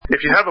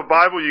If you have a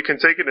Bible, you can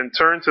take it and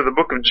turn to the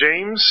book of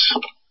James.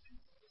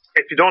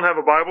 If you don't have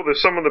a Bible, there's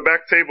some on the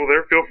back table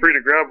there. Feel free to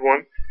grab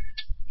one.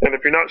 And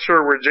if you're not sure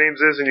where James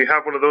is and you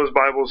have one of those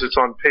Bibles, it's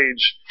on page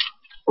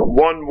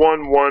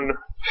 1115.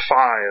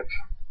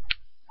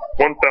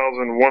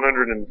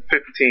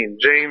 1115.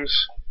 James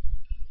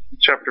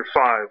chapter 5.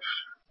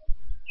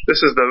 This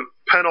is the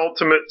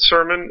penultimate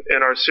sermon in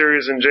our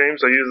series in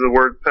James. I use the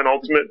word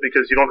penultimate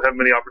because you don't have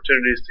many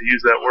opportunities to use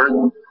that word.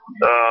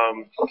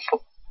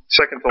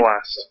 Second to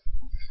last.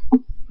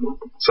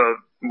 So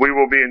we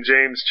will be in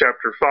James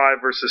chapter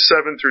 5, verses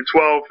 7 through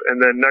 12, and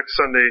then next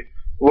Sunday,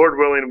 Lord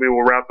willing, we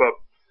will wrap up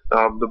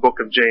the book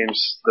of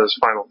James, those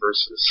final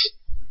verses.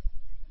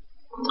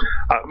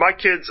 My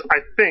kids,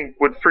 I think,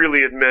 would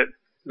freely admit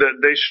that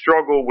they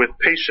struggle with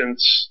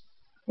patience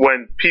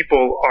when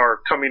people are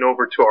coming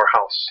over to our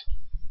house.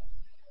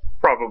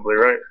 Probably,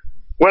 right?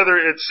 Whether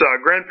it's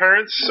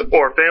grandparents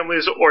or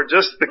families or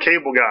just the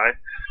cable guy,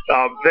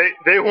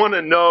 they want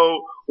to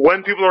know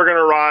when people are going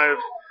to arrive,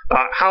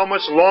 how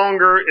much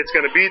longer it's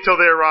going to be till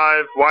they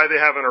arrive, why they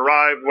haven't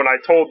arrived, when I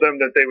told them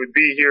that they would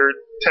be here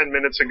 10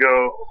 minutes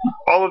ago.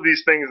 All of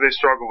these things they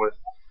struggle with.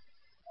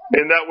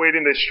 In that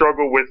waiting, they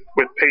struggle with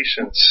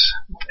patience.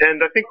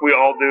 And I think we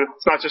all do.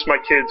 It's not just my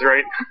kids,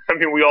 right? I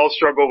mean, we all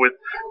struggle with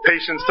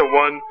patience to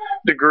one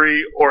degree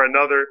or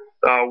another,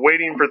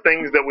 waiting for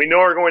things that we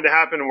know are going to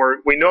happen.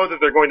 We know that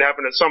they're going to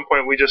happen at some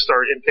point. We just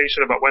are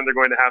impatient about when they're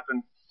going to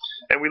happen.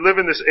 And we live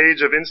in this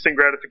age of instant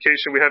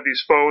gratification. We have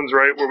these phones,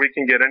 right, where we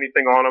can get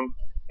anything on them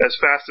as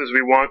fast as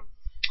we want.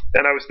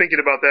 And I was thinking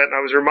about that, and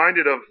I was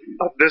reminded of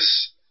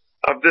this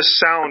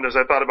sound as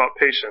I thought about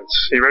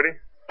patience. You ready?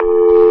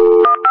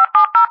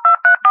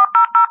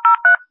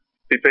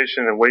 Be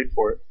patient and wait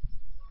for it.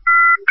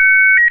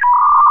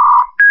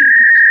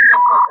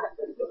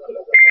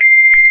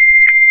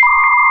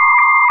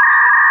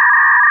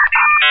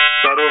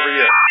 Not over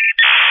yet.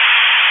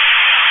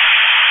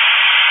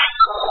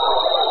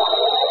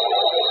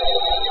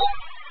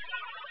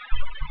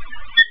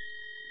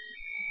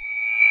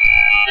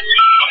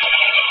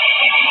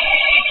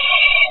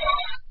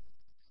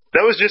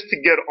 That was just to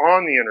get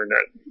on the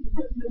internet,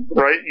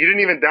 right? You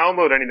didn't even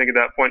download anything at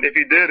that point. If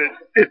you did,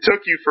 it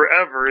took you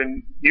forever,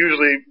 and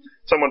usually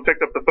someone picked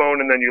up the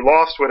phone and then you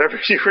lost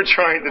whatever you were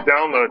trying to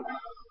download.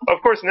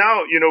 Of course,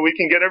 now, we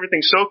can get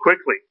everything so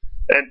quickly,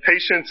 and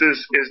patience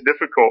is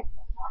difficult.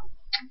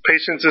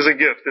 Patience is a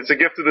gift. It's a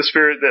gift of the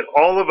Spirit that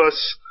all of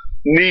us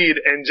need,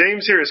 and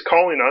James here is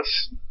calling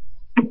us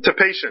to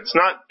patience,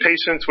 not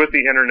patience with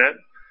the internet,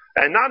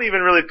 and not even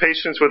really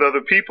patience with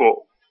other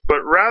people,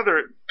 but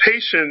rather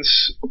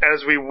patience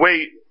as we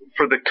wait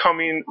for the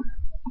coming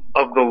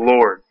of the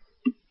Lord.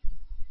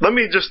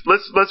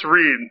 Let's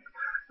read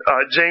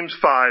James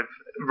 5,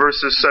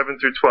 verses 7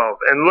 through 12,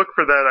 and look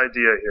for that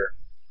idea here.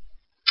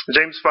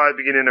 James 5,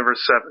 beginning in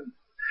verse 7.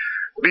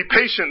 Be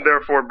patient,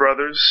 therefore,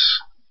 brothers,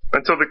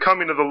 until the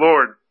coming of the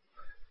Lord.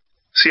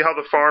 See how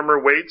the farmer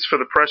waits for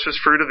the precious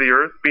fruit of the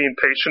earth, being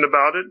patient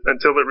about it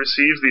until it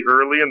receives the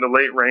early and the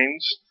late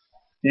rains.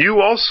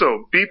 You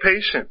also be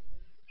patient.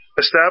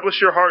 Establish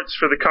your hearts,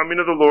 for the coming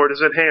of the Lord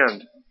is at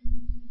hand.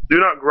 Do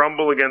not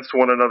grumble against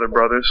one another,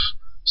 brothers,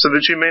 so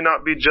that you may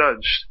not be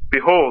judged.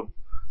 Behold,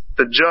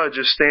 the judge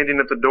is standing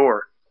at the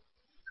door.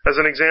 As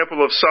an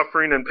example of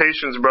suffering and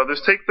patience,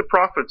 brothers, take the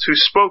prophets who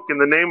spoke in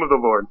the name of the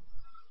Lord.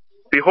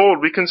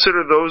 Behold, we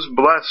consider those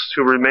blessed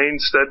who remain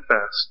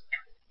steadfast.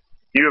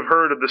 You have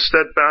heard of the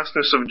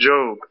steadfastness of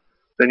Job,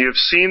 and you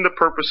have seen the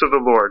purpose of the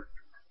Lord,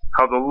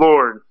 how the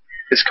Lord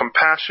is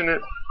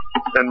compassionate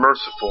and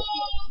merciful.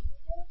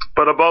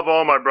 But above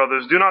all, my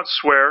brothers, do not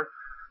swear,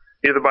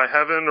 either by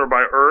heaven or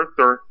by earth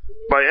or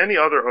by any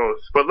other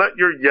oath, but let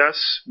your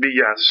yes be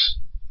yes,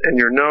 and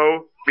your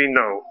no be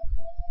no,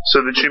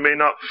 so that you may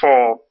not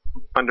fall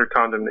under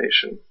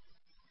condemnation.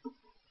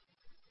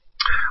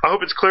 I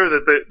hope it's clear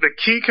that the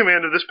key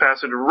command of this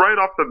passage right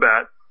off the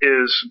bat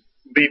is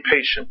be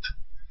patient.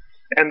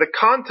 And the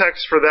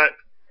context for that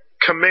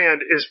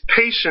command is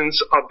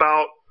patience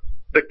about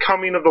the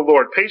coming of the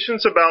Lord,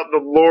 patience about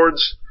the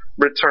Lord's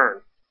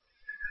return.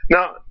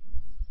 Now,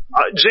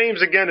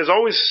 James, again, is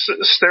always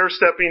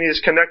stair-stepping. He's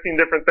connecting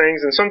different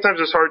things, and sometimes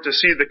it's hard to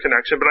see the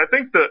connection. But I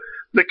think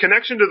the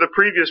connection to the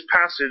previous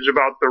passage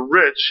about the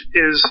rich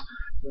is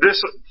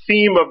this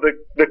theme of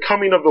the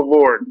coming of the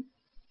Lord.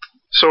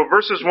 So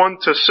verses 1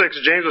 to 6,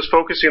 James was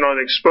focusing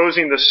on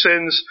exposing the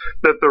sins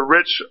that the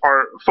rich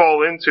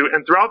fall into.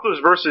 And throughout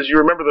those verses, you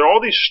remember there are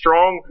all these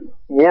strong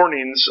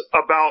warnings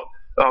about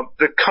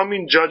the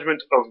coming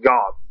judgment of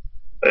God.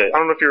 I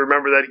don't know if you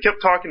remember that. He kept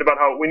talking about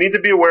how we need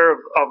to be aware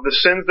of the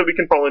sins that we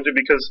can fall into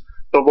because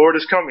the Lord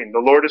is coming.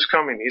 The Lord is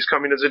coming. He's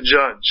coming as a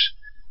judge.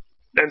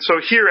 And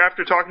so here,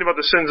 after talking about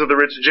the sins of the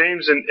rich,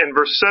 James in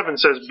verse 7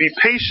 says, Be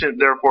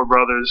patient, therefore,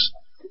 brothers,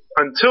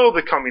 until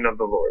the coming of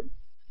the Lord.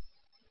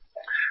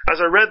 As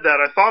I read that,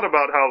 I thought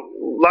about how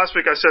last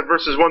week I said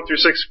verses 1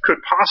 through 6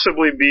 could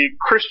possibly be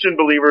Christian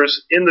believers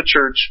in the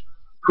church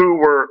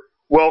who were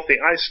wealthy.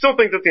 I still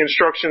think that the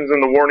instructions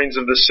and the warnings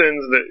of the sins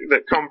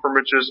that come from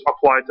riches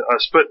apply to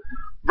us. But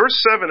verse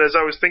 7, as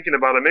I was thinking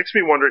about it, makes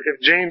me wonder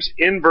if James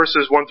in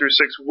verses 1 through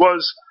 6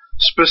 was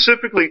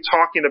specifically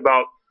talking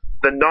about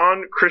the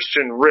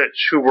non-Christian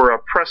rich who were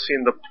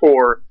oppressing the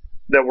poor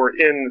that were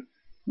in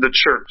the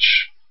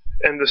church.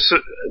 And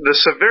the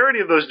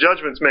severity of those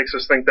judgments makes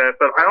us think that,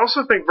 but I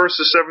also think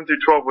verses 7 through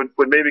 12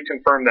 would maybe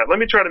confirm that.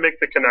 Let me try to make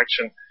the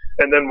connection,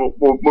 and then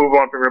we'll move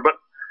on from here. But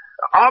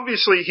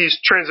obviously he's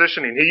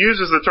transitioning. He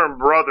uses the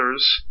term brothers,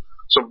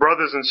 so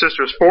brothers and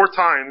sisters, 4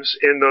 times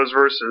in those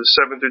verses,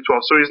 7 through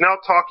 12. So he's now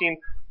talking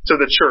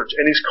to the church,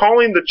 and he's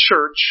calling the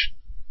church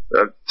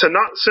to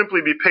not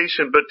simply be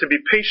patient, but to be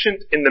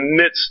patient in the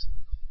midst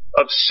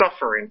of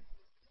suffering.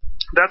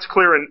 That's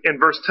clear in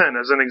verse 10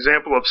 as an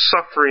example of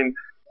suffering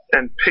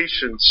and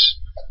patience,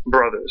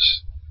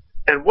 brothers.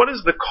 And what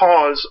is the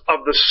cause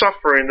of the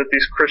suffering that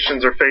these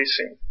Christians are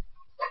facing?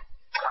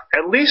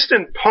 At least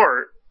in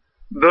part,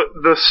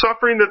 the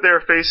suffering that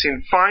they're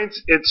facing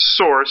finds its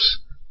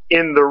source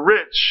in the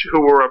rich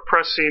who are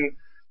oppressing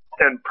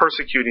and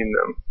persecuting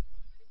them.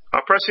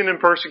 Oppressing and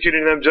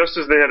persecuting them just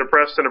as they had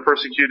oppressed and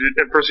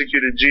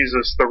persecuted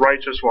Jesus, the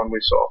righteous one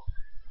we saw.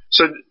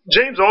 So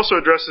James also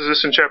addresses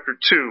this in chapter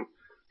 2.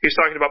 He's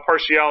talking about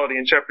partiality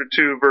in chapter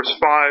 2, verse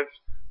 5.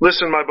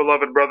 Listen, my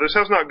beloved brothers,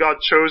 has not God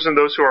chosen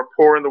those who are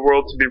poor in the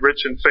world to be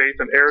rich in faith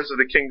and heirs of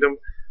the kingdom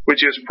which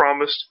he has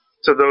promised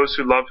to those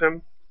who love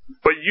him?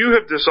 But you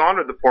have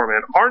dishonored the poor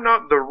man. Are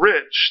not the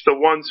rich the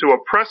ones who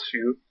oppress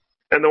you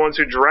and the ones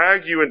who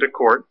drag you into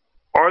court?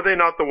 Are they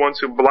not the ones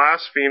who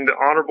blaspheme the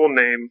honorable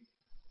name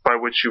by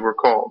which you were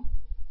called?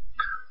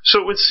 So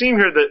it would seem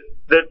here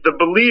that the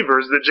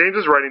believers that James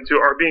is writing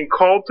to are being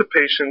called to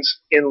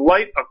patience in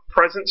light of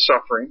present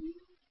suffering,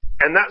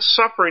 and that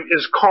suffering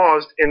is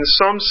caused in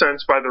some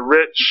sense by the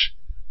rich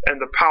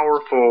and the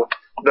powerful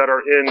that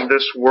are in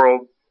this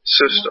world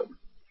system.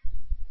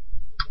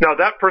 Now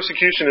that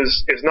persecution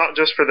is not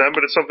just for them,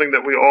 but it's something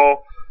that we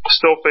all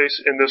still face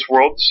in this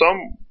world.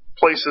 Some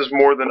places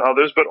more than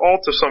others, but all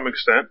to some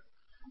extent.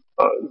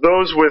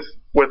 Those with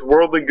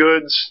worldly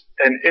goods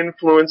and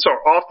influence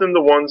are often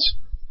the ones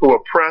who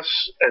oppress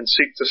and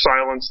seek to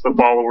silence the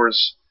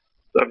followers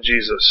of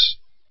Jesus.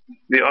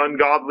 The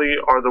ungodly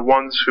are the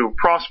ones who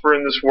prosper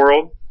in this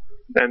world,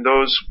 and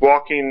those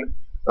walking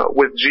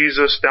with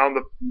Jesus down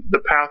the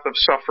path of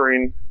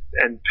suffering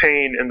and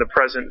pain in the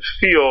present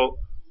feel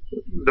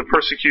the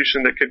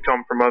persecution that could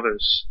come from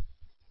others.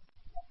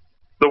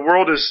 The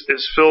world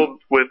is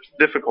filled with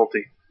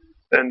difficulty,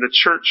 and the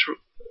church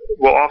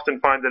will often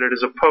find that it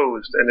is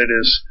opposed and it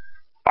is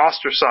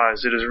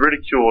ostracized, it is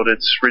ridiculed,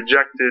 it's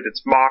rejected,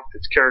 it's mocked,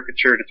 it's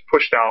caricatured, it's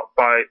pushed out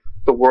by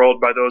the world,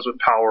 by those with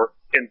power,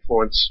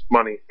 influence,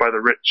 money, by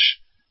the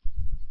rich.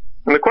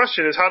 And the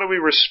question is, how do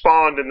we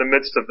respond in the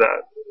midst of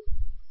that?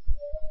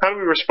 How do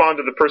we respond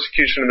to the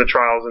persecution and the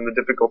trials and the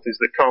difficulties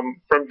that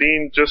come from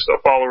being just a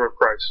follower of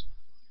Christ?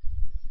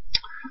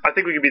 I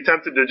think we could be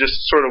tempted to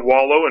just sort of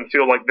wallow and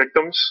feel like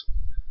victims.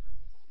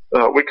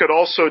 We could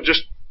also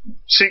just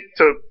seek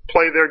to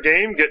play their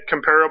game, get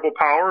comparable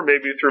power,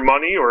 maybe through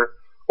money or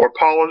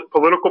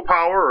political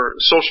power or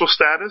social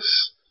status.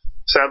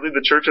 Sadly,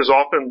 the church has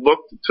often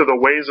looked to the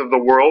ways of the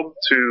world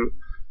to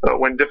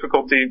when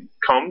difficulty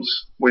comes.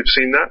 We've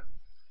seen that.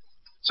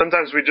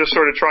 Sometimes we just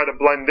sort of try to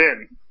blend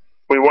in.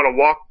 We want to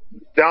walk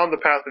down the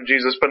path of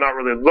Jesus, but not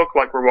really look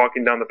like we're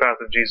walking down the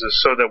path of Jesus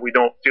so that we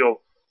don't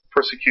feel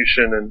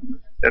persecution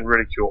and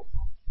ridicule.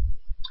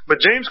 But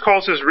James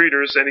calls his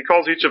readers, and he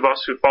calls each of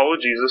us who follow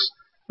Jesus,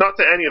 not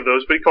to any of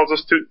those, but he calls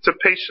us to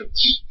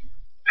patience.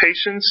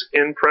 Patience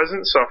in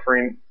present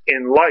suffering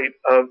in light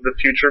of the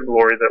future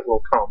glory that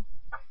will come.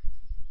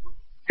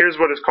 Here's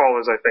what his call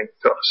is, I think,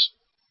 to us.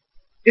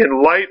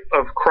 In light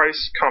of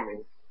Christ's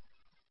coming,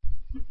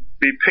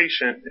 be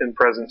patient in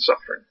present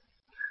suffering.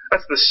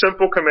 That's the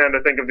simple command,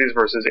 I think, of these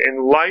verses.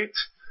 In light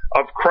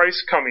of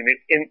Christ's coming,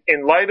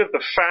 in light of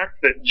the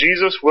fact that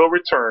Jesus will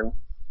return,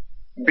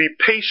 be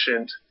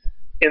patient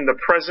in the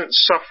present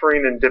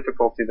suffering and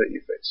difficulty that you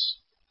face.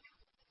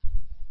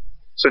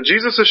 So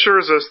Jesus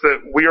assures us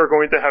that we are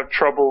going to have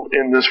trouble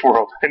in this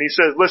world. And he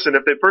says, listen,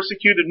 if they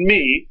persecuted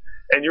me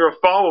and you're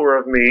a follower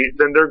of me,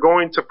 then they're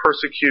going to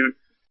persecute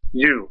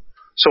you.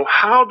 So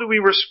how do we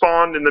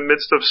respond in the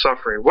midst of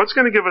suffering? What's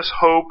going to give us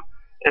hope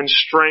and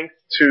strength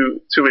to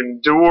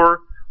endure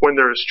when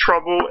there is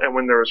trouble and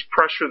when there is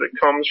pressure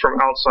that comes from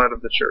outside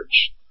of the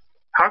church?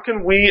 How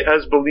can we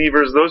as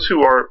believers, those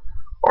who are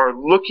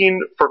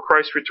looking for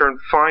Christ's return,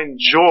 find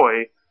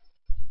joy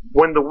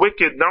when the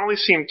wicked not only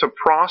seem to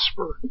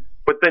prosper,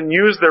 but then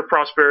use their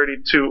prosperity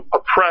to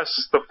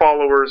oppress the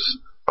followers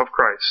of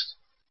Christ?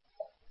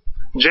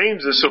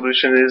 James's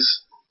solution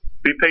is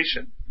be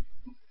patient.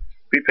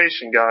 Be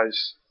patient,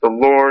 guys. The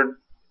Lord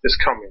is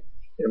coming.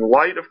 In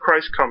light of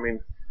Christ's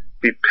coming,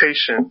 be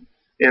patient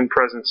in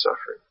present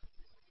suffering.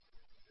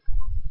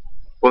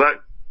 Well,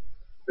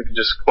 we can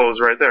just close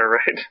right there,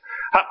 right?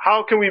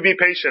 How can we be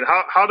patient?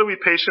 How do we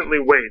patiently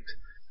wait?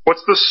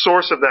 What's the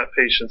source of that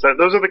patience?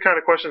 Those are the kind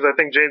of questions I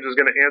think James is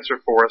going to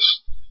answer for us.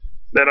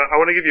 And I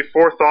want to give you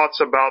 4 thoughts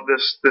about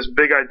this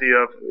big idea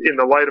of, in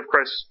the light of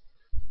Christ's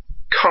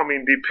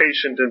coming, be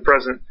patient in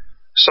present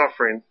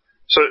suffering.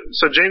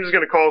 So James is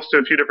going to call us to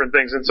a few different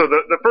things. And so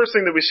the first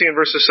thing that we see in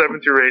verses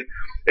 7 through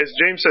 8 is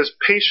James says,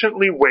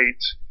 patiently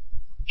wait,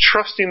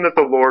 trusting that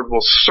the Lord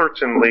will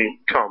certainly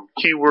come.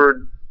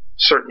 Keyword,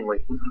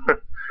 certainly.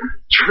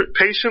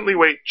 Patiently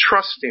wait,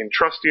 trusting.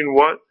 Trusting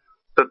what?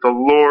 That the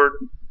Lord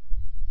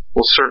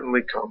will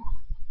certainly come.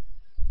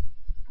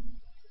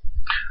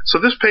 So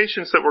this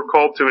patience that we're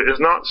called to is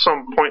not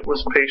some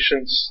pointless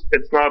patience.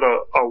 It's not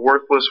a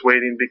worthless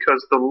waiting,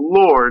 because the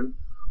Lord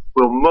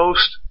will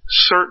most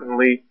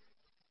certainly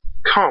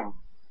come.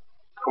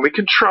 And we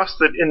can trust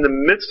that in the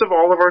midst of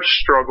all of our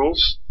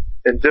struggles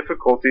and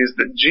difficulties,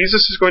 that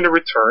Jesus is going to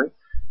return,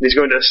 and He's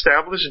going to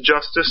establish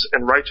justice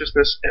and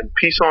righteousness and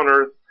peace on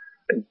earth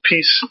and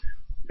peace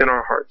in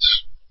our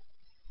hearts.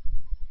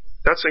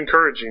 That's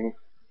encouraging,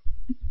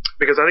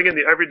 because I think in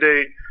the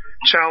everyday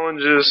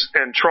challenges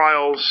and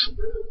trials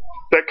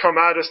that come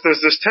at us,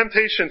 there's this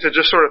temptation to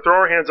just sort of throw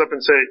our hands up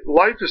and say,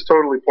 life is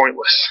totally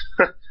pointless.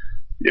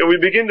 We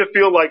begin to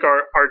feel like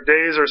our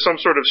days are some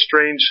sort of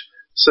strange,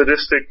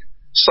 sadistic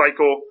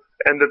cycle,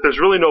 and that there's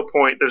really no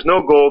point, there's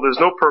no goal, there's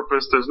no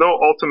purpose, there's no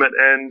ultimate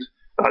end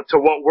to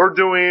what we're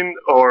doing,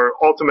 or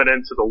ultimate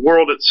end to the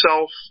world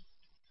itself.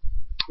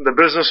 The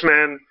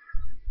businessman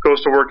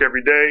goes to work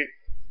every day,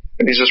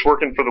 and he's just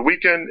working for the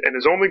weekend, and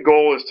his only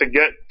goal is to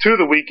get to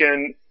the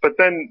weekend, but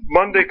then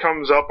Monday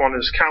comes up on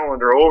his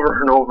calendar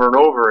over and over and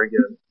over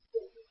again.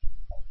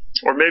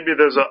 Or maybe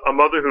there's a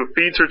mother who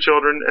feeds her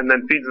children, and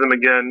then feeds them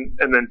again,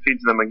 and then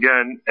feeds them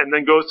again, and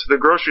then goes to the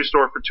grocery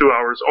store for 2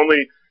 hours,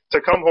 only to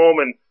come home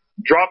and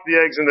drop the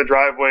eggs in the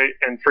driveway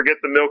and forget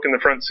the milk in the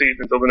front seat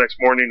until the next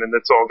morning, and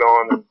it's all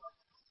gone.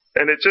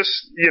 And it just,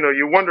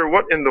 you wonder,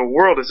 what in the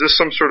world, is this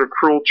some sort of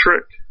cruel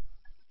trick?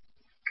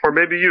 Or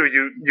maybe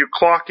you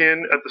clock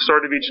in at the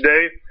start of each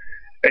day,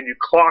 and you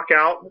clock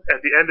out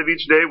at the end of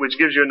each day, which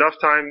gives you enough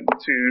time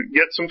to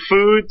get some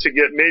food, to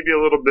get maybe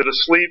a little bit of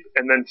sleep,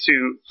 and then to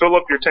fill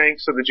up your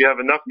tank so that you have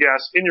enough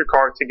gas in your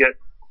car to get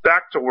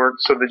back to work,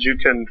 so that you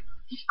can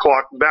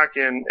clock back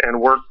in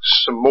and work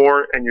some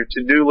more, and your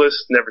to-do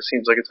list never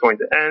seems like it's going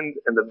to end,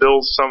 and the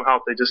bills somehow,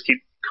 they just keep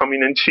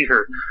coming into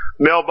your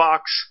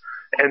mailbox.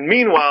 And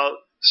meanwhile,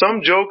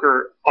 some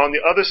joker on the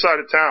other side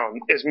of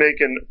town is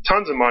making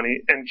tons of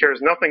money and cares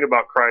nothing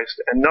about Christ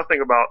and nothing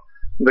about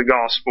the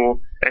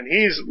gospel, and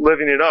he's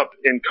living it up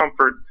in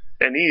comfort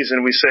and ease.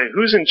 And we say,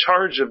 who's in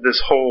charge of this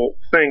whole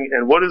thing,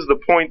 and what is the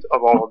point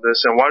of all of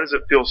this, and why does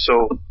it feel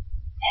so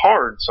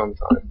hard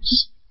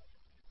sometimes?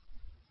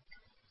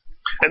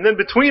 And then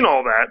between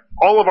all that,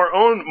 all of our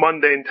own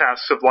mundane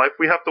tasks of life,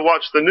 we have to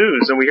watch the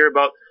news, and we hear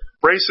about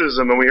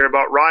racism, and we hear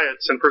about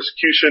riots and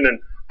persecution and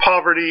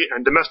poverty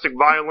and domestic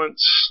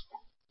violence,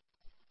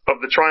 of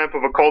the triumph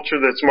of a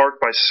culture that's marked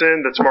by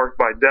sin, that's marked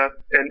by death.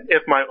 And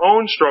if my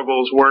own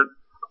struggles weren't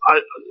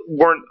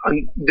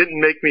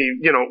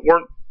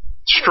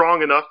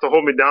strong enough to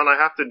hold me down, I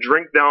have to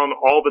drink down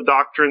all the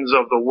doctrines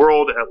of the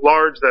world at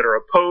large that are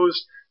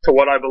opposed to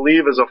what I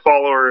believe as a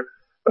follower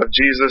of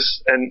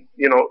Jesus. And,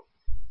 it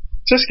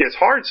just gets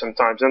hard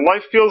sometimes. And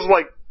life feels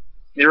like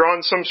you're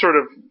on some sort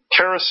of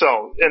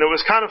carousel. And it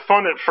was kind of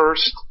fun at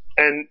first,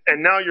 and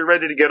now you're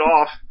ready to get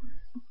off.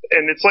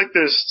 And it's like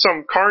there's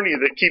some carny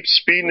that keeps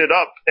speeding it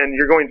up, and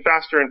you're going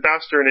faster and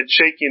faster, and it's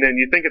shaking, and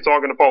you think it's all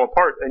going to fall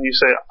apart, and you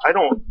say, I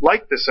don't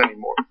like this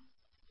anymore.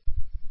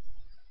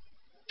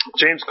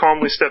 James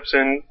calmly steps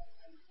in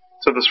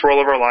to the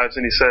swirl of our lives,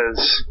 and he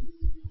says,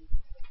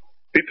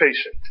 be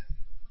patient.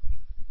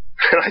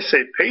 And I say,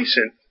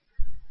 patient?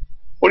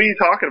 What are you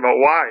talking about?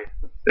 Why?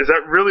 Is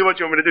that really what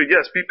you want me to do?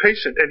 Yes, be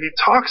patient. And he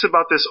talks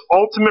about this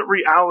ultimate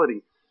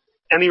reality,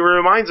 and he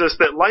reminds us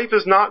that life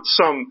is not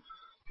some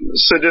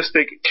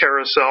sadistic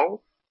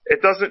carousel.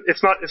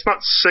 It's not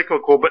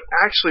cyclical, but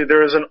actually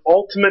there is an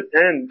ultimate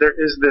end. There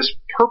is this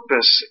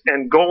purpose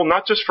and goal,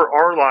 not just for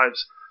our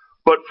lives,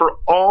 but for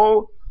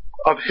all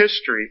of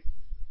history.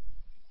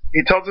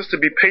 He tells us to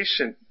be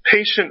patient.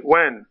 Patient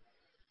when?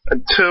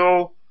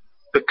 Until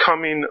the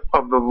coming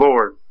of the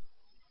Lord.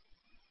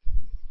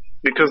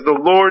 Because the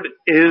Lord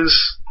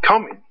is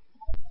coming.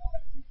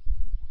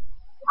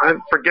 I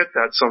forget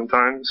that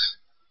sometimes.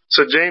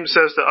 So James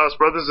says to us,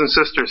 brothers and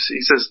sisters,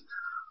 he says,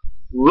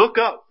 look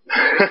up.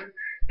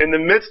 In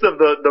the midst of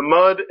the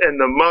mud and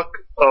the muck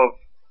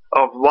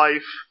of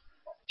life,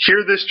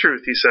 hear this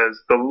truth, he says,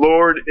 the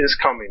Lord is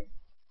coming.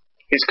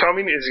 He's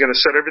coming, he's going to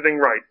set everything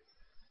right.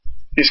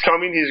 He's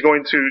coming, he's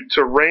going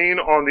to reign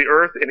on the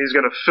earth, and he's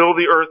going to fill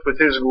the earth with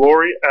his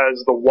glory as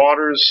the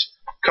waters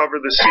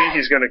cover the sea.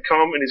 He's going to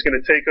come, and he's going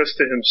to take us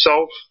to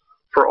himself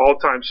for all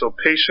time. So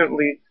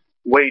patiently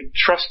wait,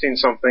 trusting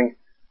something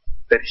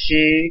that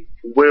he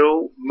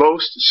will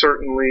most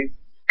certainly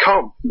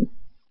come.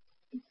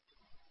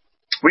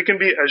 We can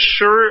be as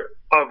sure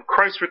of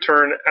Christ's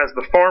return as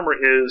the farmer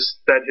is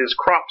that his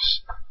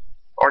crops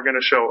are going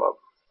to show up.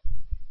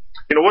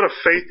 What a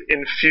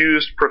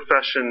faith-infused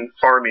profession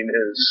farming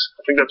is.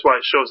 I think that's why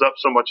it shows up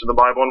so much in the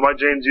Bible, and why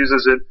James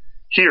uses it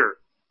here.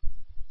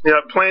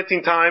 At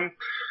planting time,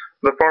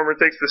 the farmer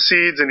takes the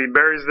seeds and he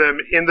buries them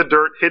in the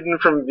dirt, hidden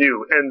from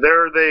view, and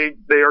there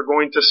they are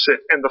going to sit.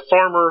 And the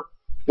farmer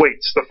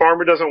waits. The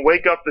farmer doesn't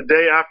wake up the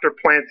day after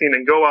planting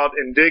and go out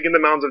and dig in the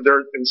mounds of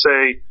dirt and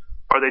say,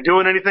 are they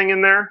doing anything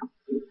in there?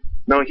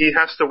 No, he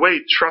has to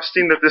wait,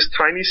 trusting that this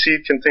tiny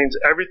seed contains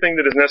everything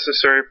that is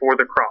necessary for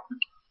the crop.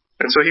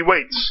 And so he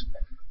waits.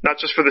 Not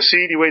just for the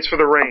seed, he waits for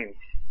the rain.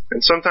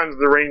 And sometimes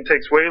the rain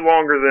takes way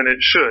longer than it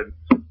should.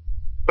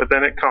 But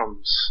then it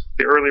comes.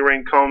 The early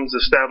rain comes,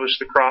 establishes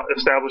the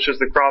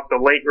crop.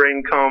 The late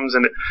rain comes,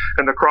 and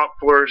the crop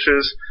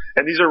flourishes.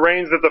 And these are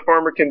rains that the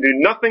farmer can do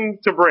nothing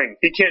to bring.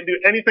 He can't do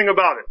anything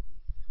about it,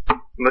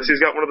 unless he's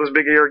got one of those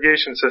big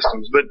irrigation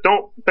systems. But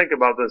don't think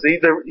about this.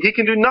 He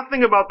can do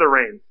nothing about the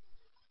rain.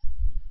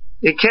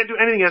 He can't do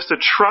anything. He has to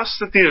trust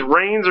that these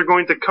rains are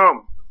going to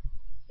come.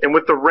 And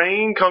with the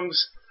rain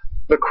comes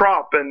the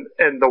crop. And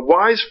the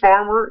wise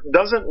farmer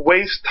doesn't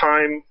waste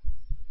time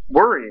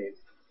worrying.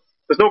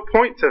 There's no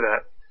point to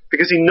that,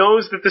 because he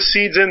knows that the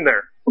seed's in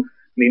there. And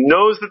he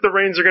knows that the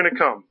rains are going to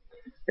come.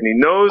 And he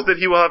knows that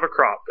he will have a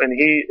crop. And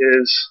he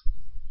is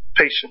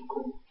patient.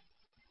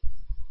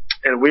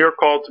 And we are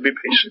called to be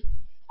patient.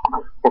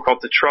 We're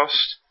called to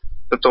trust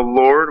that the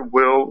Lord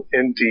will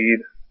indeed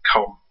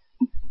come.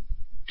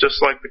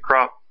 Just like the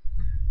crop,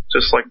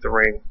 just like the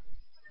rain.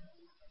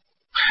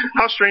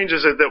 How strange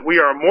is it that we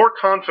are more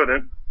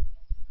confident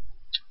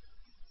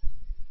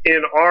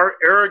in our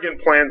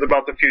arrogant plans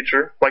about the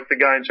future, like the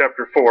guy in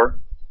chapter 4,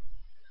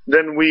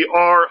 than we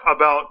are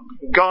about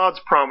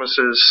God's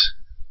promises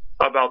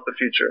about the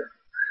future.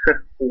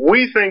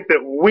 We think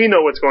that we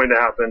know what's going to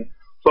happen,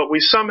 but we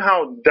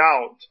somehow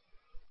doubt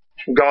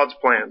God's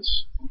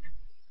plans.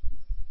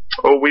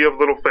 Oh, we have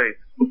little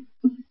faith.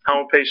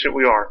 How impatient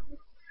we are.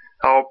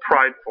 How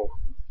prideful.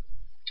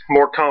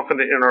 More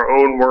confident in our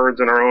own words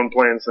and our own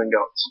plans than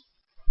God's.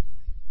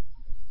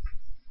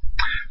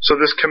 So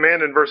this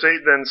command in verse 8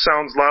 then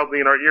sounds loudly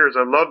in our ears.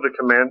 I love the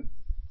command.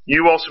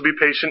 You also be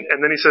patient.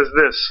 And then he says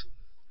this,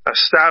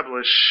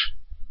 establish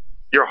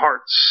your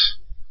hearts.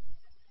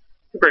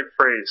 Great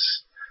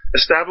phrase.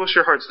 Establish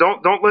your hearts.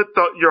 Don't let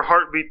your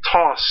heart be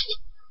tossed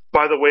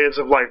by the waves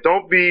of life.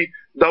 Don't be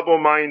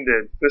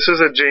double-minded. This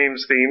is a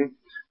James theme.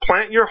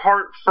 Plant your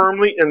heart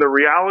firmly in the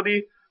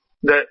reality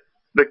that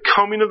the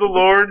coming of the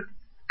Lord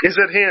is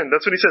at hand.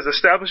 That's what he says.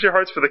 Establish your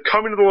hearts, for the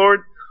coming of the Lord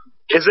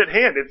is at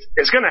hand.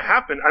 It's going to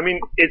happen. I mean,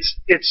 it's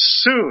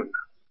soon.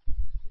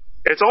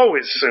 It's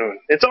always soon.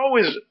 It's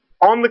always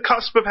on the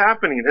cusp of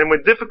happening. And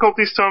when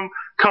difficulties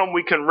come,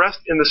 we can rest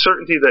in the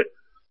certainty that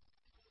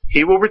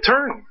he will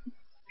return.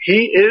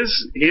 He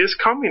is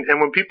coming. And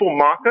when people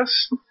mock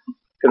us,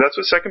 because that's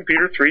what 2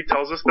 Peter 3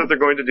 tells us that they're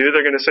going to do,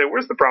 they're going to say,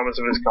 where's the promise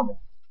of his coming?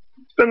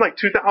 It's been like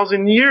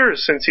 2,000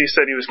 years since he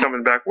said he was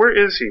coming back. Where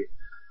is he?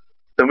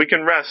 Then we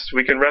can rest.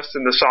 We can rest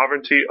in the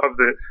sovereignty of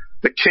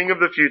the King of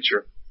the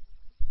future.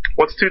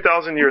 What's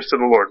 2,000 years to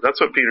the Lord?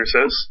 That's what Peter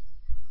says.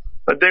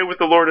 A day with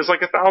the Lord is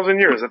like 1,000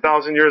 years.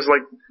 1,000 years is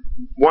like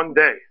one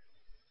day.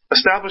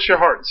 Establish your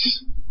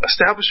hearts.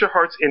 Establish your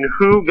hearts in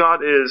who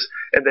God is,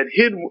 and that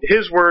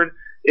his word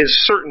is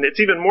certain. It's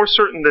even more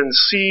certain than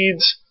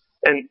seeds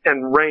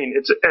and rain.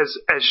 It's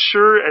as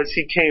sure as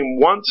he came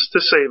once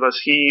to save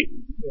us, he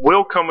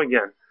will come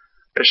again.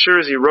 As sure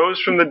as he rose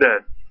from the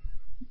dead,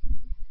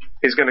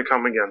 he's going to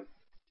come again.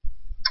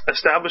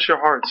 Establish your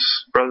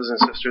hearts, brothers and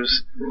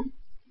sisters.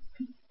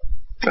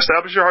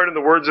 Establish your heart in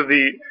the words of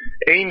the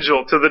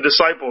angel to the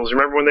disciples.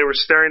 Remember when they were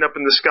staring up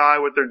in the sky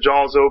with their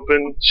jaws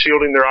open,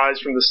 shielding their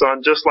eyes from the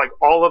sun, just like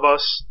all of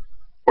us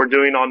were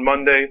doing on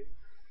Monday,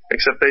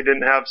 except they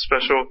didn't have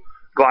special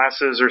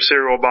glasses or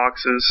cereal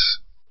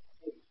boxes.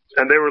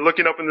 And they were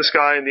looking up in the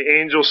sky, and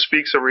the angel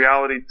speaks a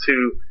reality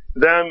to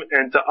them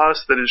and to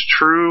us that is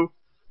true.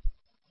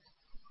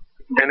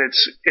 And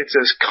it's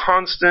as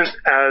constant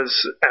as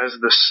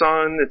the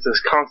sun. It's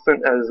as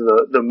constant as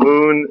the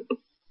moon.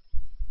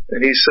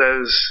 And he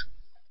says,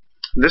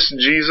 this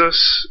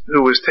Jesus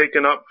who was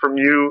taken up from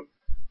you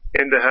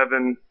into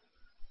heaven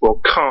will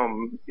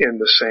come in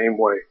the same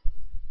way.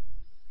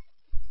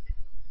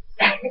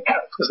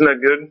 Isn't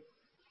that good?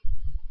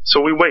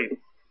 So we wait.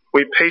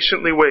 We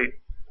patiently wait,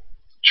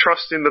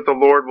 trusting that the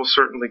Lord will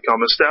certainly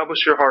come.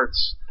 Establish your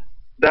hearts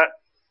that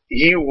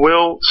he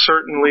will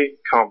certainly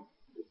come.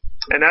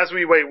 And as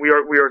we wait, we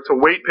are to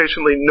wait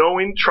patiently,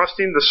 knowing,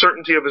 trusting the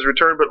certainty of his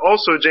return, but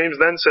also, James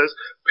then says,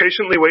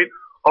 patiently wait,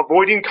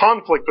 avoiding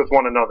conflict with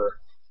one another.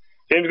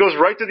 James goes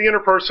right to the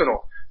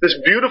interpersonal. This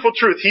beautiful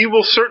truth, he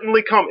will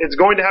certainly come. It's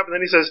going to happen.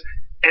 Then he says,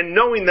 and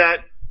knowing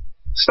that,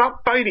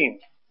 stop fighting.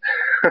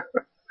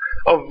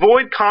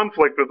 Avoid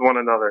conflict with one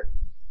another.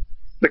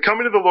 The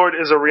coming of the Lord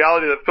is a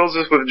reality that fills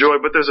us with joy,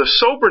 but there's a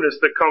soberness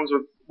that comes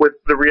with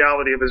the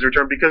reality of his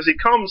return, because he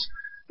comes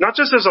not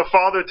just as a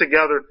father to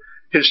gather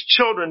his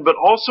children, but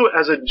also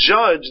as a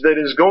judge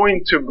that is going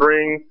to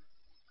bring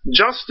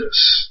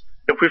justice.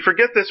 If we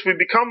forget this, we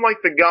become like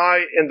the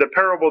guy in the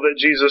parable that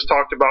Jesus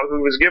talked about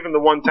who was given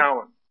the 1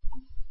 talent.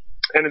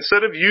 And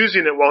instead of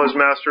using it while his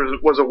master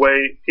was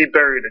away, he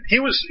buried it. He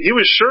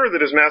was sure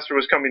that his master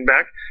was coming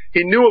back.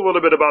 He knew a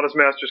little bit about his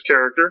master's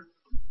character,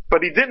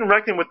 but he didn't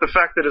reckon with the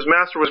fact that his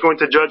master was going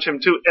to judge him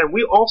too. And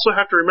we also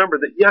have to remember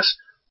that, yes,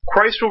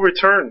 Christ will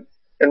return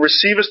and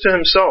receive us to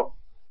himself.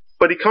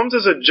 but he comes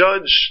as a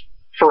judge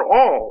for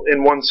all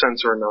in one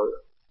sense or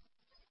another.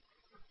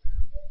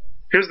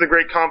 Here's the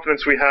great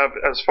confidence we have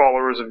as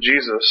followers of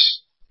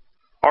Jesus.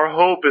 Our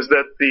hope is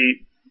that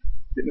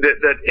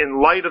that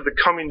in light of the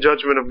coming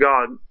judgment of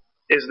God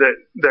is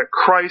that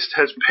Christ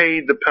has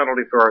paid the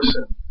penalty for our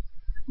sin.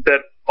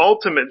 That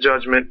ultimate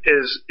judgment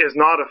is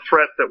not a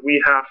threat that we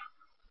have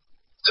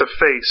to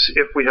face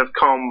if we have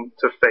come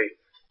to faith.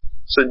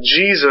 So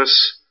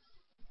Jesus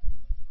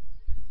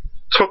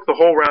took the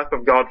whole wrath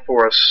of God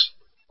for us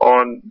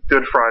on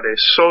Good Friday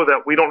so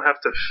that we don't have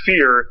to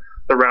fear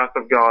the wrath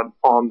of God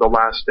on the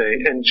last day.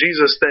 And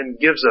Jesus then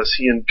gives us,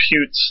 He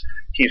imputes,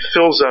 He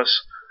fills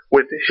us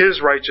with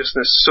His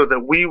righteousness so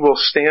that we will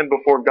stand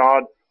before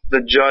God,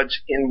 the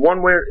judge, in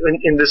one way,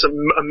 in this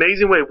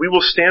amazing way. We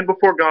will stand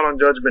before God on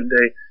Judgment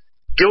Day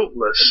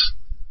guiltless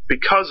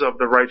because of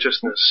the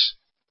righteousness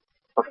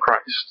of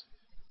Christ.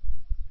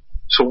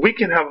 So we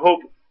can have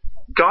hope.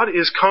 God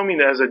is coming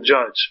as a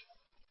judge,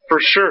 for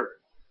sure.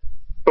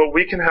 But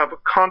we can have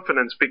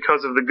confidence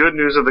because of the good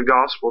news of the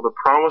gospel, the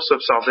promise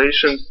of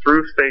salvation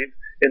through faith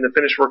in the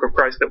finished work of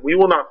Christ, that we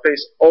will not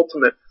face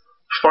ultimate,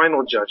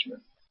 final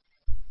judgment.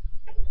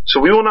 So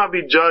we will not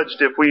be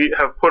judged if we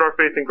have put our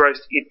faith in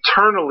Christ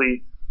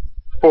eternally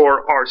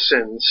for our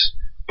sins,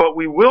 but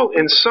we will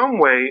in some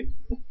way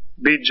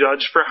be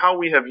judged for how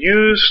we have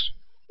used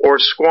or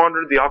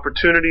squandered the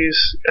opportunities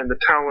and the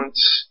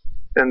talents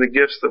and the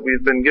gifts that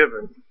we've been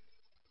given.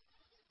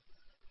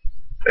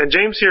 And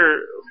James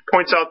here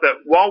points out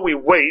that while we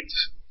wait,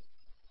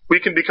 we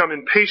can become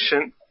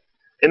impatient,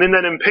 and in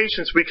that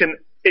impatience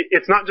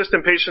it's not just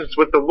impatience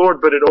with the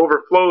Lord, but it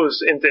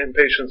overflows into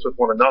impatience with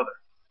one another.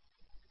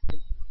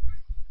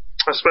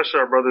 Especially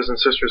our brothers and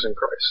sisters in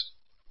Christ.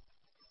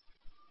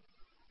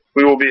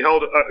 We will be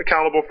held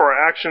accountable for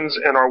our actions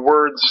and our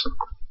words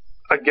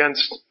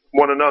against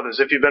one another's.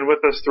 If you've been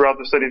with us throughout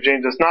the study of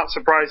James, it's not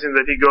surprising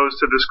that he goes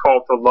to this call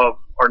to love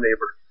our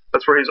neighbor.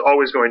 That's where he's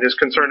always going. His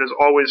concern is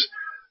always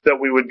that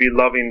we would be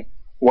loving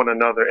one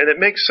another. And it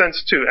makes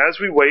sense too, as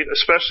we wait,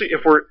 especially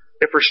if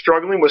we're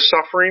struggling with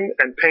suffering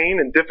and pain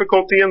and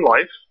difficulty in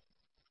life,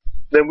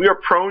 then we are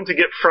prone to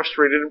get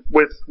frustrated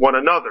with one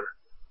another.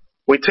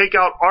 We take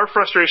out our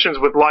frustrations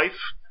with life,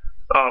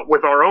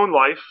 with our own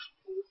life,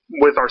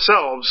 with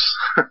ourselves.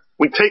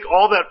 We take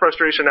all that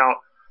frustration out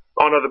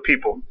on other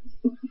people.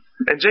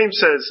 And James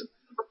says,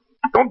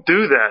 don't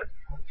do that,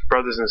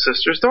 brothers and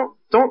sisters.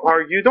 Don't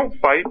argue, don't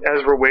fight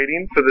as we're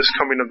waiting for this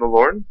coming of the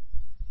Lord.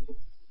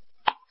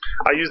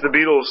 I used the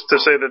Beatles to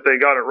say that they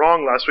got it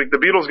wrong last week. The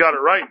Beatles got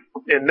it right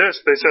in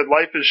this. They said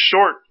life is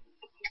short,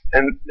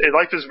 and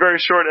life is very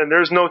short, and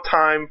there's no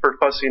time for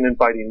fussing and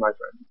fighting, my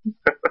friend.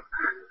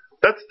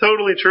 That's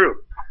totally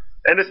true.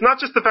 And it's not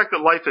just the fact that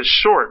life is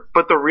short,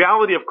 but the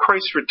reality of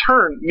Christ's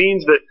return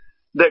means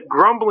that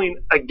grumbling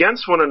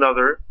against one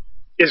another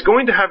is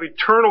going to have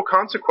eternal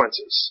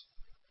consequences.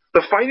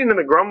 The fighting and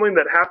the grumbling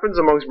that happens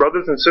amongst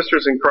brothers and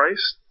sisters in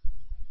Christ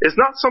is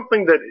not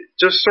something that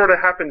just sort of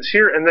happens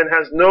here and then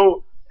has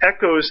no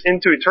echoes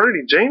into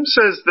eternity. James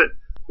says that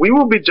we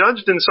will be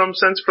judged in some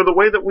sense for the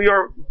way that we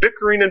are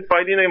bickering and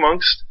fighting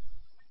amongst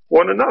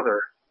one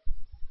another.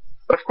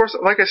 Of course,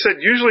 like I said,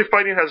 usually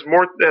fighting has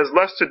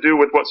less to do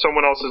with what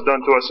someone else has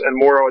done to us and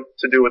more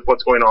to do with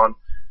what's going on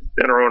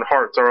in our own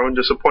hearts, our own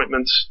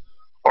disappointments,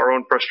 our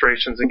own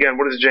frustrations. Again,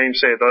 what does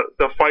James say?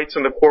 The fights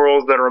and the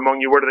quarrels that are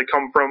among you, where do they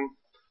come from?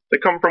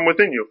 They come from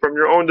within you, from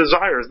your own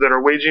desires that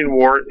are waging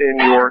war in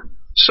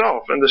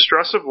yourself. And the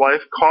stress of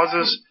life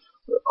causes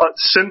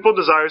sinful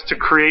desires to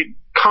create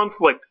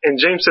conflict. And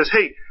James says,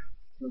 hey,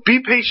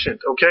 be patient,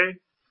 okay?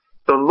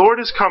 The Lord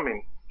is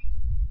coming.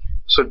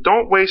 So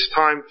don't waste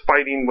time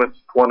fighting with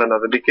one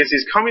another, because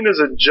He's coming as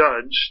a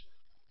judge,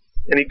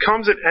 and He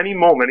comes at any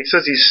moment. He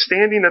says He's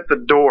standing at the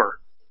door.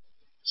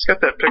 He's got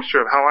that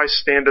picture of how I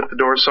stand at the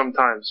door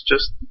sometimes,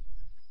 just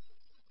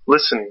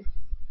listening.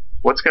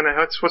 What's going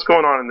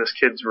on in this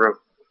kid's room?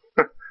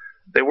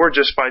 They were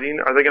just fighting.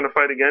 Are they going to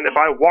fight again? If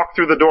I walk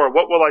through the door,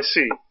 what will I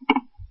see?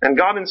 And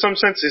God, in some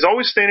sense, He's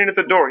always standing at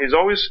the door. He's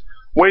always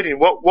waiting.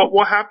 What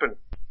will happen?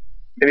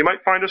 And He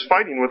might find us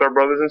fighting with our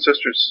brothers and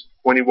sisters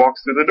when He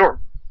walks through the door.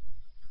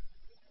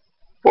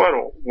 Well, I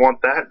don't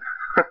want that.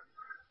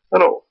 I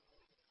don't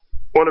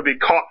want to be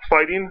caught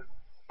fighting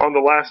on the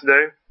last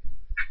day.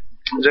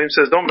 James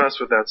says, don't mess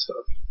with that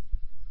stuff.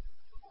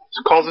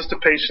 It calls us to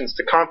patience,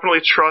 to confidently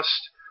trust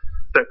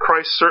that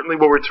Christ certainly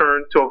will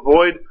return, to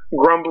avoid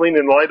grumbling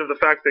in light of the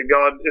fact that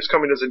God is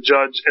coming as a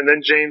judge. And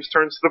then James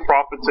turns to the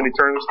prophets and he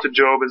turns to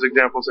Job as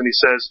examples, and he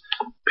says,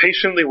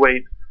 patiently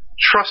wait,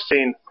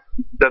 trusting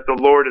that the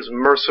Lord is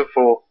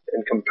merciful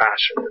and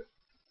compassionate.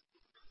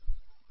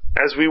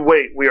 As we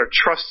wait, we're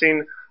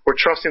trusting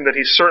that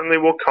He certainly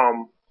will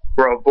come.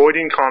 We're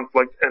avoiding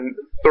conflict. And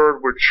third,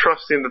 we're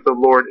trusting that the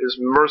Lord is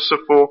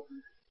merciful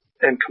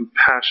and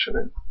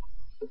compassionate.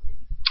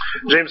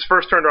 James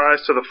first turned our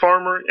eyes to the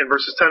farmer in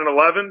verses 10 and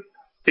 11.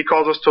 He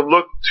calls us to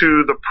look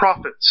to the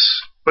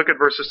prophets. Look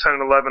at verses 10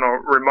 and 11.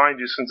 I'll remind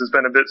you, since it's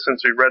been a bit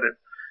since we read it.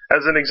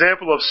 As an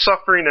example of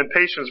suffering and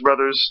patience,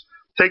 brothers,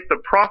 Take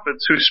the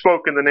prophets who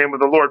spoke in the name of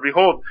the Lord.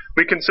 Behold,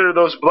 we consider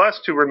those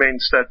blessed who remain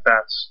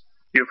steadfast.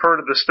 You have heard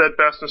of the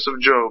steadfastness of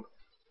Job.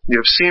 You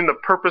have seen the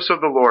purpose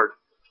of the Lord,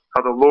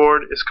 how the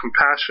Lord is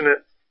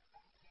compassionate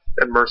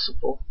and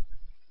merciful.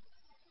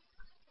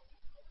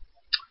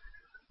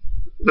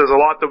 There's a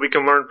lot that we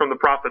can learn from the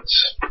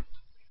prophets.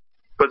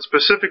 But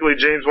specifically,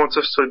 James wants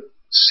us to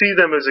see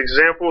them as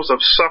examples of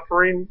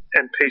suffering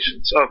and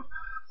patience, of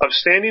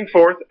standing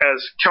forth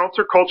as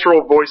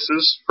countercultural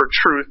voices for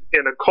truth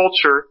in a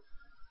culture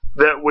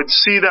that would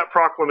see that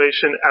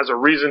proclamation as a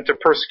reason to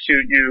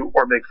persecute you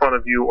or make fun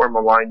of you or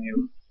malign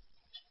you.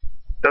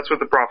 That's what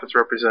the prophets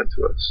represent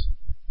to us.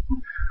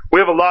 We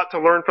have a lot to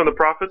learn from the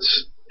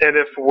prophets, and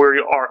if we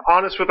are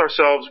honest with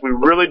ourselves, we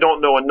really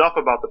don't know enough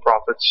about the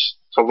prophets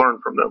to learn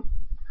from them.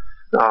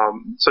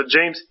 So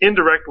James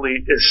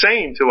indirectly is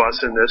saying to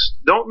us in this,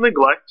 don't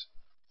neglect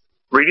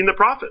reading the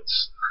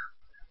prophets.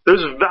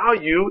 There's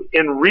value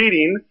in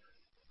reading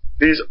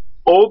these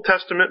Old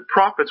Testament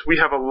prophets. We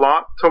have a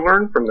lot to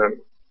learn from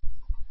them.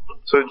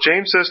 So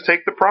James says,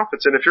 take the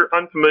prophets. And if you're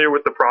unfamiliar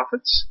with the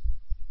prophets,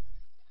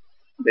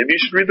 maybe you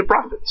should read the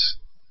prophets.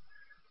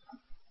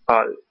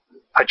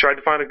 I tried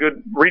to find a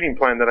good reading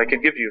plan that I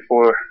could give you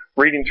for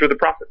reading through the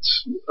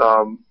prophets.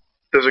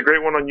 There's a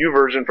great one on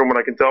YouVersion from what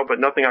I can tell, but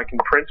nothing I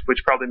can print, which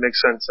probably makes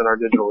sense in our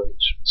digital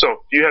age.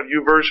 So if you have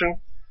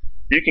YouVersion,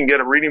 you can get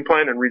a reading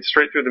plan and read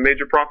straight through the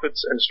major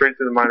prophets and straight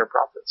through the minor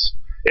prophets.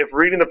 If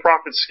reading the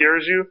prophets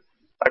scares you,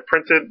 I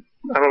printed,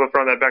 I don't know if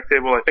they're on that back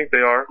table, I think they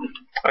are,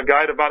 a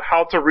guide about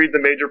how to read the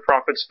major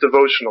prophets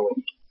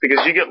devotionally.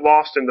 Because you get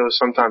lost in those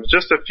sometimes.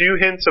 Just a few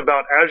hints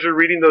about as you're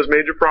reading those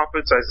major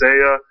prophets,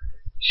 Isaiah,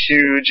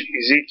 huge,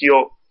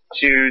 Ezekiel,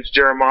 huge,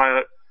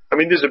 Jeremiah. I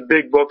mean, these are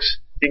big books.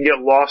 You can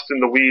get lost in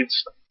the weeds.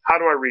 How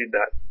do I read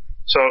that?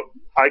 So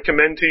I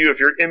commend to you,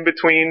 if you're in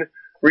between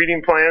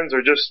reading plans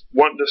or just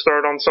wanting to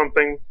start on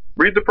something,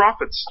 read the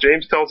prophets.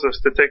 James tells us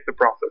to take the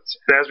prophets.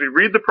 And as we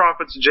read the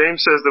prophets,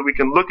 James says that we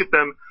can look at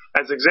them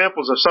as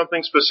examples of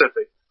something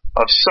specific,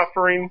 of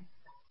suffering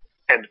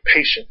and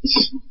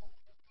patience.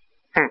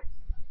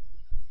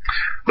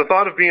 The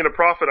thought of being a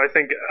prophet, I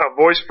think, a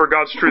voice for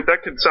God's truth,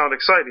 that could sound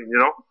exciting, you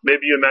know?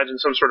 Maybe you imagine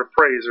some sort of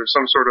praise or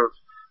some sort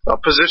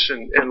of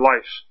position in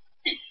life.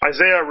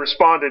 Isaiah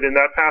responded in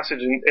that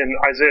passage in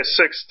Isaiah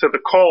 6 to the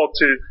call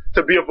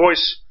to be a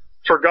voice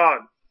for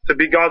God, to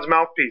be God's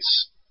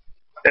mouthpiece.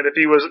 And if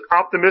he was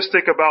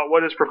optimistic about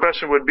what his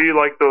profession would be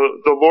like,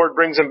 the Lord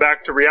brings him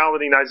back to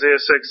reality in Isaiah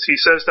 6. He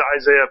says to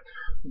Isaiah,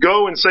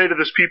 go and say to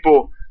this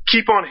people,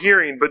 keep on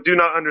hearing but do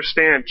not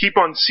understand. Keep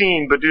on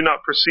seeing but do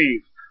not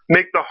perceive.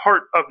 Make the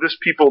heart of this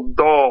people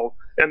dull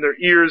and their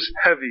ears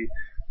heavy,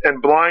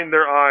 and blind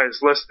their eyes,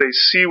 lest they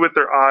see with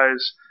their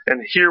eyes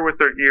and hear with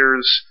their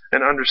ears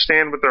and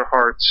understand with their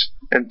hearts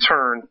and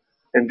turn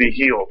and be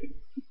healed.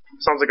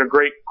 Sounds like a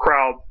great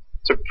crowd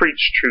to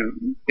preach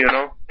truth, you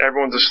know?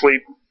 Everyone's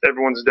asleep,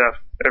 everyone's deaf,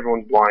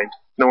 everyone's blind.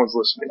 No one's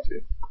listening to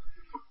you.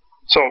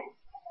 So,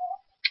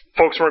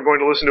 folks weren't going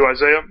to listen to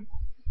Isaiah.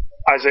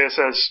 Isaiah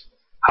says,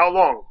 how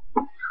long?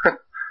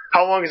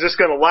 How long is this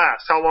going to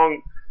last? How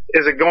long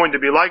is it going to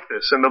be like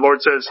this? And the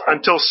Lord says,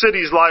 until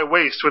cities lie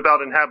waste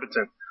without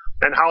inhabitant,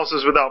 and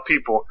houses without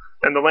people,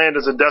 and the land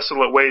is a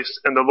desolate waste,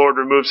 and the Lord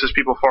removes his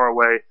people far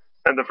away,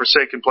 and the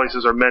forsaken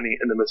places are many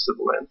in the midst of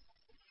the land.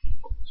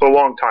 So a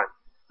long time.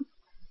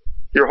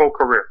 Your whole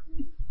career.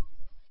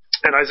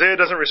 And Isaiah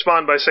doesn't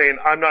respond by saying,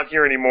 I'm not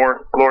here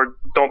anymore, Lord,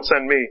 don't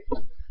send me.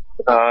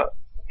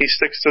 He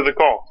sticks to the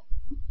call.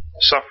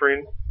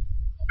 Suffering,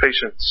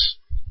 patience.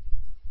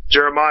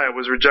 Jeremiah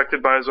was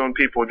rejected by his own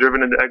people,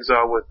 driven into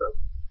exile with them.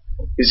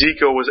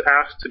 Ezekiel was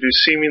asked to do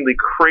seemingly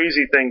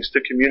crazy things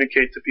to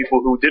communicate to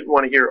people who didn't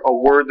want to hear a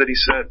word that he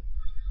said.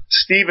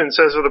 Stephen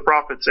says of the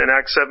prophets in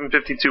Acts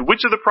 7:52,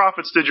 which of the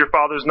prophets did your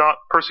fathers not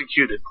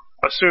persecute?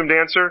 Assumed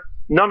answer,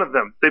 none of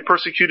them. They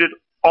persecuted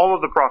all of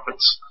the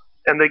prophets,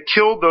 and they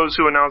killed those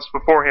who announced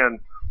beforehand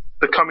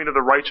the coming of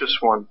the righteous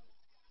one,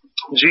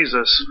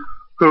 Jesus,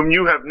 whom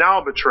you have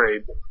now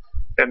betrayed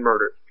and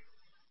murdered.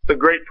 The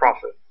great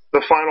prophet,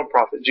 the final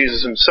prophet,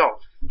 Jesus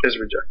himself, is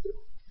rejected.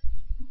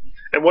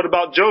 And what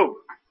about Job?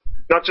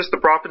 Not just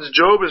the prophets,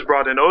 Job is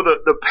brought in. Oh,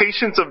 the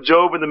patience of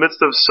Job in the midst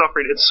of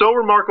suffering. It's so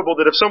remarkable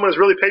that if someone is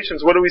really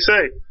patient, what do we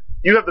say?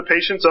 You have the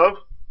patience of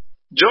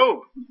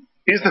Job.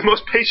 He's the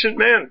most patient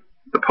man,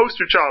 the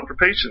poster child for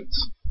patience.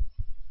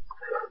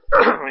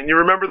 And you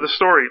remember the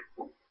story,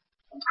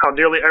 how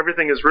nearly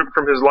everything is ripped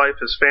from his life,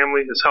 his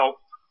family, his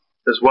health,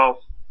 his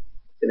wealth,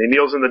 and he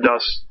kneels in the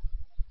dust,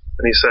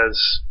 and he says,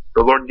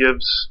 the Lord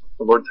gives,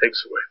 the Lord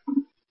takes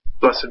away.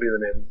 Blessed be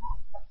the name of the Lord.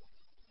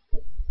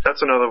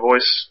 That's another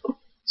voice.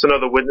 It's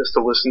another witness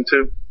to listen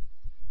to.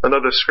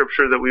 Another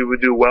scripture that we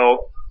would do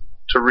well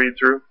to read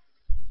through.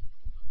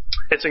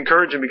 It's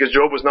encouraging because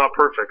Job was not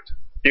perfect.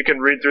 You can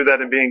read through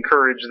that and be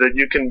encouraged that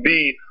you can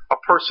be a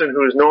person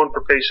who is known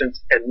for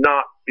patience and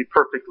not be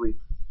perfectly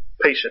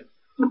patient.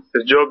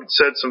 Because Job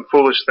said some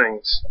foolish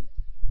things.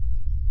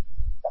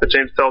 But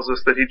James tells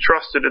us that he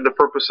trusted in the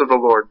purpose of the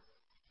Lord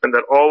and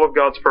that all of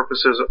God's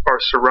purposes are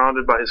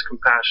surrounded by his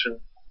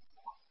compassion.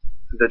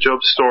 And that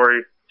Job's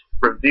story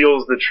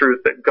reveals the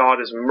truth that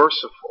God is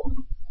merciful,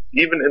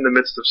 even in the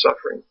midst of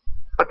suffering.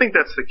 I think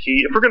that's the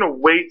key. If we're going to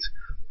wait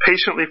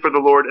patiently for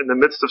the Lord in the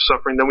midst of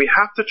suffering, then we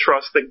have to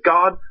trust that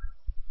God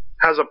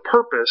has a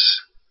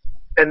purpose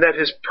and that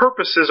His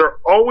purposes are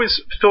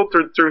always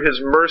filtered through His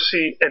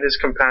mercy and His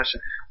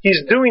compassion.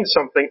 He's doing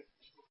something,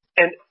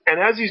 and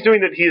as He's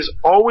doing it, He is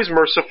always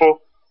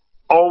merciful,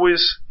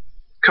 always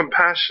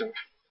compassionate.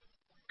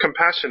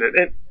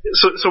 And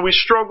so we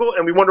struggle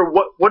and we wonder,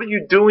 what are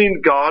you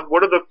doing, God?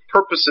 What are the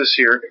purposes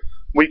here?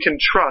 We can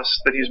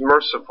trust that He's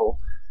merciful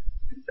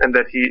and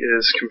that He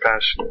is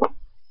compassionate.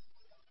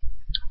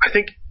 I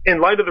think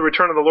in light of the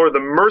return of the Lord, the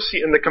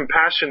mercy and the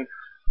compassion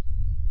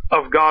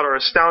of God are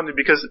astounding,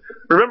 because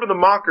remember the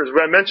mockers,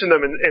 I mentioned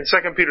them in 2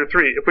 Peter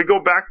 3. If we go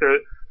back there,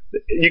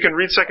 you can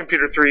read 2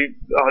 Peter 3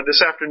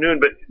 this afternoon,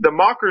 but the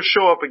mockers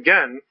show up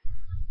again,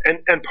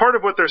 and part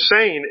of what they're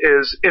saying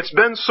is, it's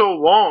been so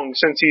long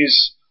since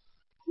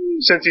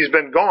he's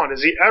been gone.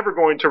 Is He ever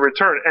going to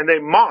return? And they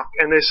mock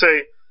and they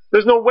say,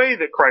 there's no way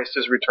that Christ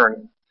is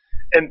returning.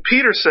 And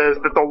Peter says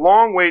that the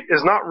long wait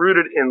is not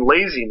rooted in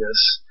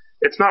laziness.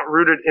 It's not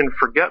rooted in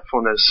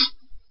forgetfulness,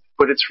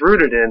 but it's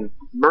rooted in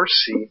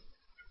mercy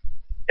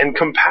and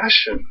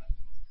compassion.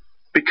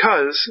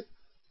 Because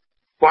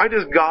why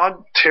does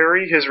God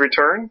tarry His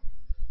return?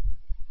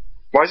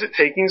 Why is it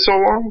taking so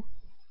long?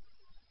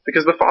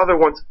 Because the Father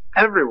wants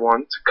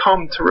everyone to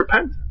come to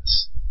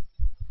repentance.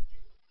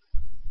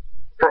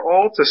 For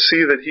all to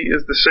see that He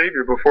is the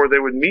Savior before they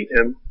would meet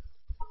Him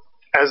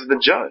as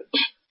the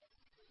judge.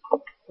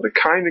 What a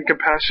kind and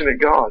compassionate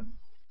God.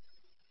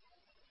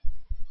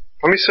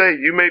 Let me say,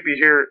 you may be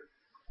here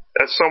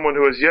as someone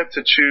who has yet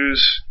to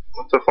choose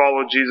to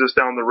follow Jesus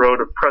down the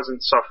road of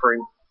present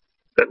suffering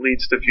that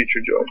leads to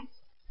future joy.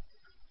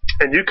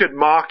 And you could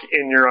mock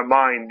in your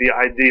mind the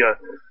idea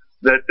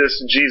that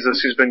this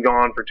Jesus who's been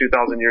gone for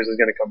 2,000 years is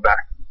going to come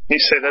back. You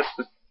say, that's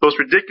the most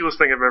ridiculous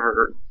thing I've ever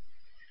heard.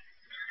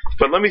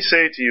 But let me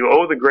say to you,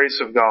 oh, the grace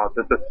of God,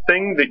 that the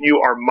thing that you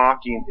are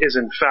mocking is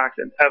in fact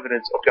an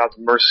evidence of God's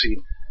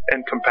mercy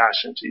and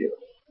compassion to you.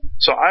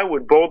 So I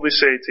would boldly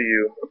say to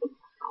you,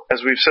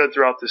 as we've said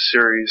throughout this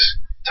series,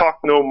 talk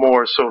no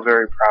more so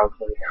very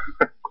proudly.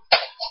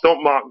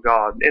 Don't mock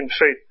God. In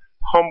faith,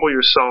 humble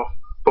yourself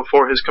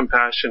before His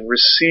compassion.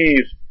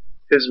 Receive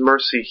His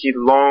mercy. He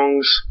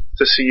longs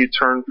to see you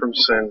turn from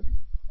sin,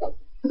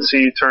 to see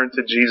you turn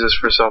to Jesus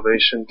for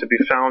salvation, to be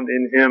found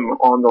in Him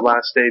on the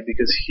last day,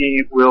 because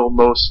He will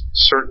most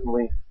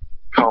certainly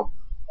come.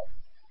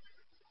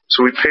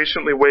 So we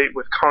patiently wait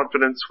with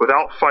confidence,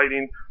 without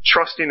fighting,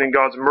 trusting in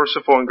God's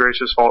merciful and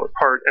gracious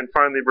heart. And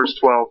finally, verse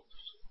 12,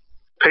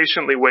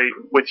 patiently wait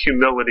with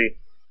humility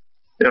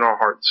in our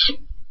hearts.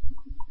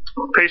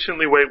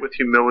 Patiently wait with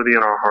humility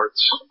in our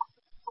hearts.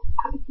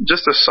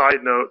 Just a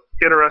side note,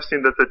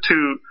 interesting that the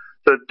two,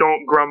 the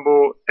don't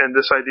grumble and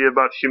this idea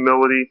about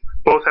humility,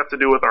 both have to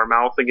do with our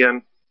mouth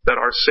again, that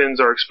our sins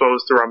are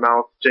exposed through our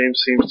mouth. James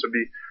seems to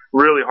be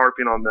really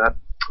harping on that.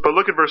 But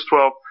look at verse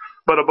 12.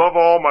 But above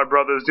all, my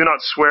brothers, do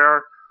not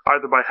swear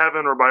either by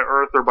heaven or by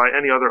earth or by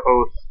any other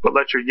oath, but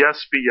let your yes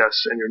be yes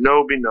and your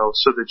no be no,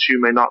 so that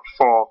you may not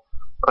fall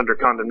under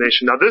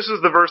condemnation. Now this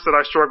is the verse that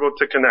I struggled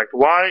to connect.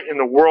 Why in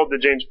the world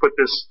did James put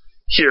this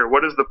here?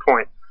 What is the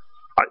point?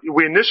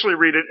 We initially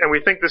read it and we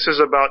think this is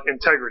about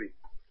integrity,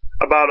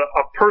 about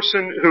a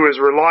person who is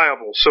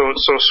reliable. So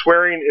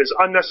swearing is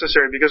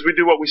unnecessary because we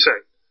do what we say.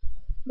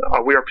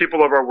 We are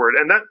people of our word,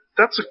 and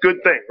that's a good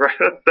thing, right?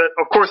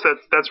 Of course,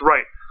 that's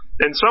right.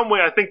 In some way,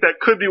 I think that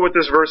could be what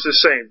this verse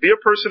is saying. Be a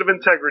person of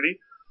integrity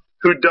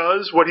who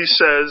does what he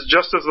says,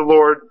 just as the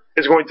Lord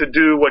is going to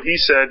do what He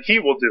said He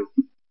will do.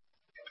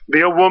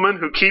 Be a woman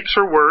who keeps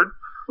her word,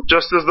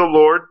 just as the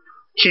Lord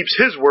keeps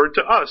His word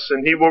to us,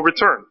 and He will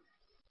return.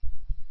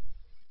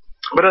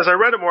 But as I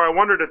read it more, I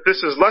wondered if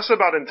this is less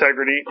about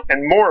integrity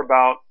and more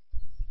about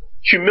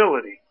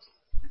humility.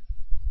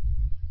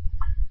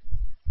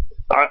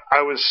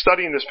 I was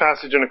studying this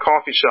passage in a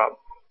coffee shop,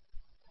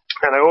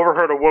 and I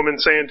overheard a woman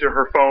saying to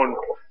her phone,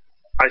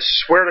 I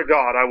swear to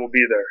God I will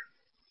be there.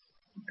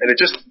 And it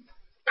just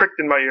pricked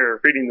in my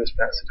ear reading this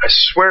passage. I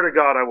swear to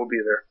God I will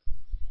be there.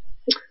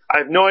 I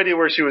have no idea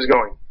where she was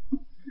going.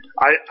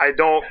 I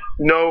don't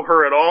know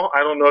her at all.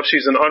 I don't know if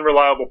she's an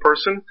unreliable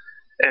person,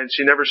 and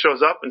she never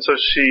shows up, and so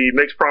she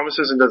makes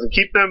promises and doesn't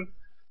keep them,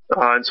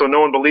 and so no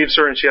one believes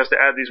her, and she has to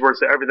add these words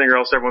to everything, or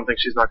else everyone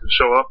thinks she's not going to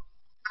show up.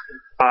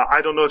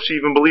 I don't know if she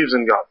even believes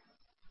in God.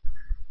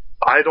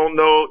 I don't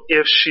know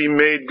if she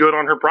made good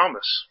on her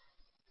promise.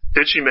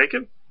 Did she make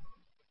it?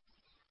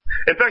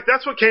 In fact,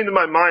 that's what came to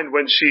my mind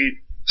when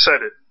she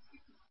said it.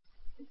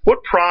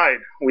 What pride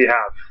we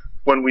have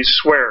when we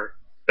swear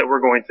that we're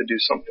going to do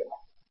something.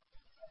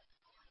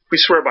 We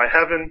swear by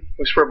heaven,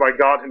 we swear by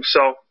God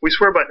Himself, we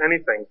swear by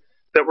anything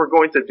that we're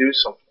going to do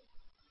something.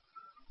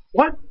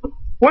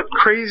 What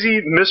crazy,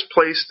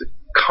 misplaced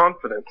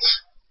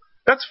confidence.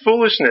 That's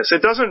foolishness.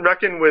 It doesn't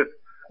reckon with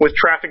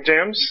traffic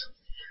jams.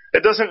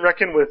 It doesn't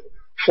reckon with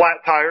flat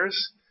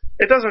tires.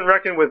 It doesn't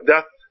reckon with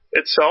death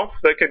itself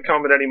that could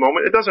come at any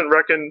moment. It doesn't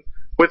reckon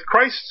with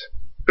Christ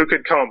who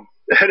could come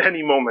at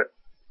any moment.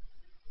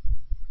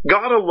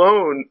 God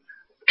alone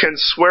can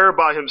swear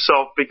by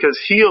himself because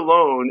he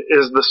alone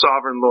is the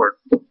sovereign Lord.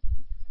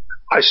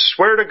 I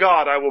swear to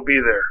God I will be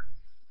there.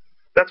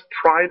 That's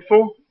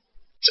prideful,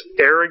 it's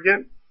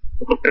arrogant,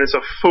 and it's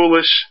a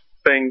foolish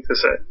thing to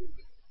say.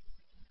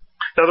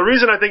 Now the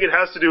reason I think it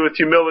has to do with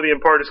humility in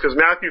part is because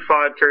Matthew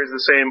 5 carries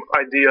the same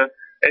idea,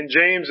 and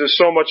James is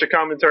so much a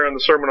commentary on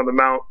the Sermon on the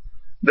Mount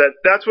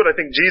that's what I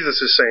think Jesus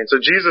is saying. So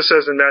Jesus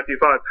says in Matthew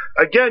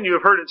 5, again you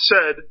have heard it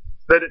said,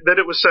 that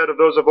it was said of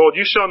those of old,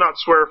 you shall not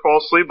swear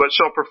falsely, but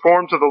shall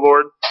perform to the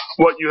Lord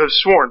what you have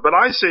sworn. But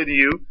I say to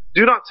you,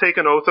 do not take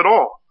an oath at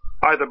all,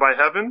 either by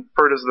heaven,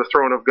 for it is the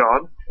throne of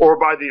God, or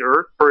by the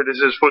earth, for it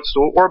is his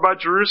footstool, or by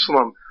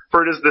Jerusalem,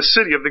 for it is the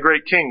city of the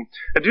great king.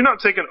 And do not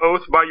take an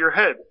oath by your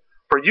head,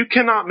 for you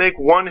cannot make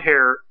one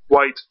hair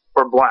white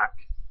or black.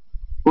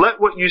 Let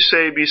what you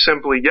say be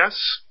simply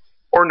yes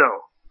or no.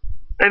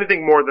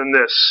 Anything more than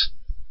this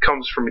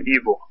comes from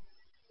evil.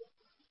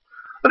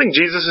 I think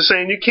Jesus is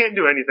saying you can't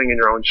do anything in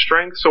your own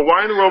strength, so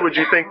why in the world would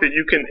you think that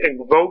you can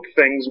invoke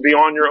things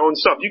beyond your own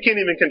self? You can't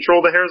even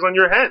control the hairs on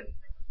your head.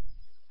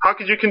 How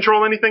could you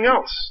control anything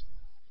else?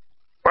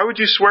 Why would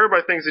you swear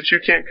by things that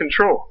you can't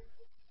control?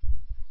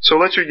 So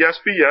let your yes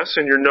be yes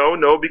and your no,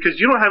 no, because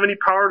you don't have any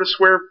power to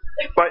swear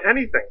by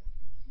anything.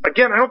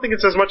 Again, I don't think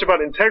it's as much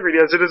about integrity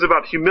as it is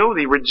about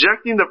humility,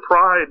 rejecting the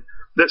pride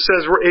that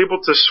says we're able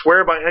to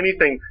swear by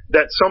anything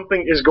that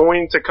something is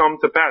going to come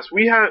to pass.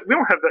 We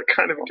don't have that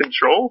kind of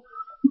control.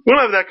 We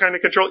don't have that kind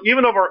of control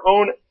even of our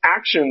own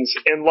actions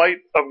in light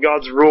of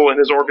God's rule and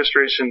his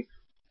orchestration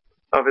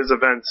of his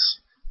events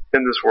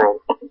in this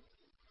world.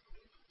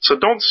 So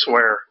don't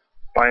swear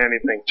by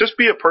anything. Just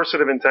be a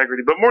person of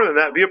integrity, but more than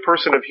that, be a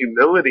person of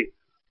humility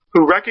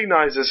who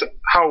recognizes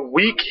how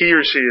weak he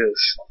or she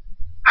is,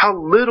 how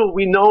little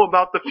we know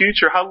about the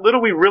future, how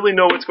little we really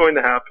know what's going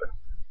to happen.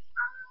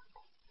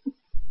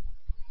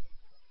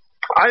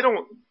 I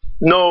don't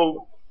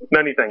know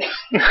many things.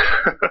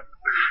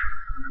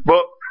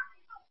 But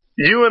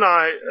you and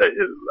I,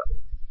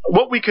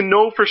 what we can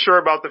know for sure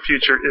about the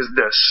future is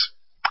this.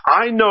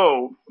 I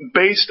know,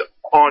 based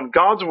on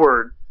God's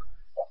word,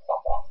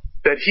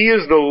 that he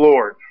is the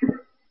Lord,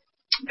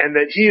 and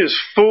that he is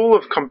full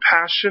of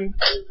compassion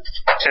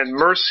and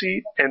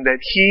mercy, and that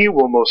he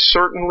will most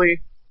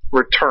certainly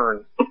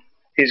return.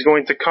 He's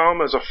going to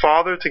come as a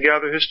father to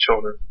gather his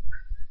children.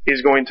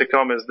 He's going to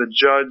come as the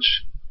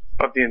judge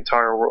of the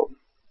entire world.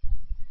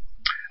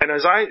 And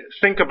as I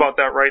think about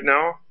that right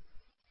now,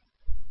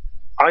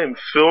 I am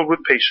filled with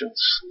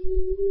patience.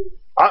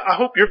 I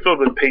hope you're filled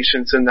with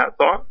patience in that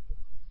thought.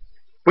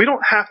 We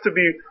don't have to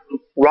be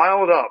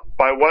riled up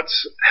by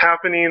what's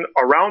happening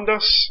around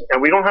us,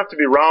 and we don't have to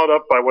be riled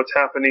up by what's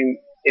happening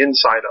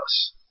inside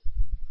us.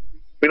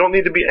 We don't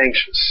need to be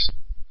anxious.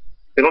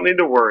 We don't need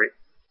to worry.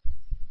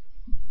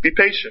 Be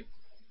patient.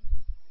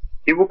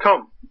 He will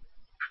come.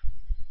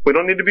 We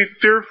don't need to be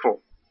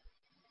fearful.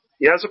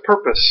 He has a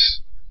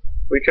purpose.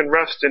 We can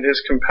rest in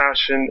his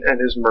compassion and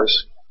his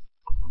mercy.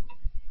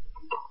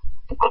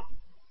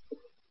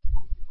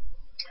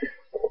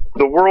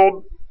 The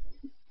world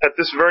at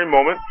this very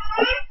moment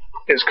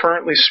is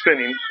currently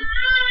spinning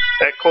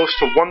at close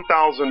to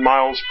 1,000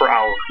 miles per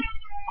hour.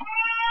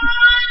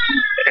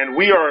 And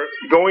we are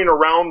going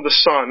around the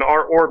sun.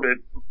 Our orbit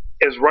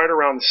is right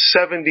around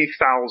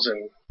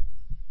 70,000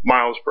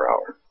 miles per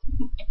hour.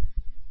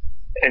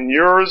 And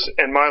yours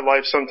and my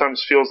life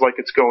sometimes feels like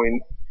it's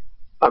going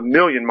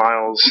 1,000,000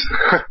 miles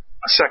a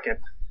second.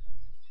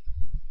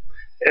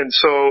 And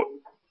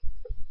so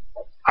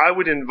I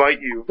would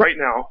invite you right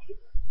now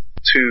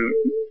to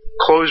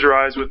close your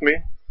eyes with me,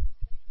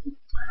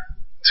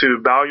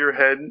 to bow your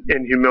head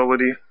in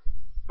humility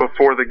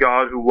before the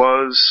God who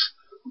was,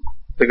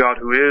 the God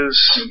who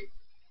is,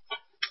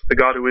 the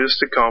God who is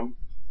to come.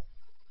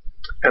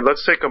 And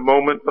let's take a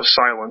moment of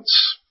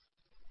silence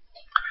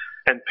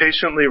and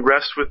patiently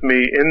rest with me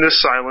in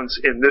this silence,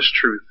 in this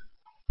truth.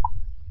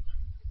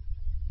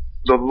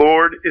 The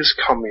Lord is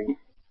coming,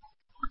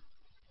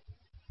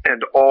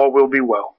 and all will be well.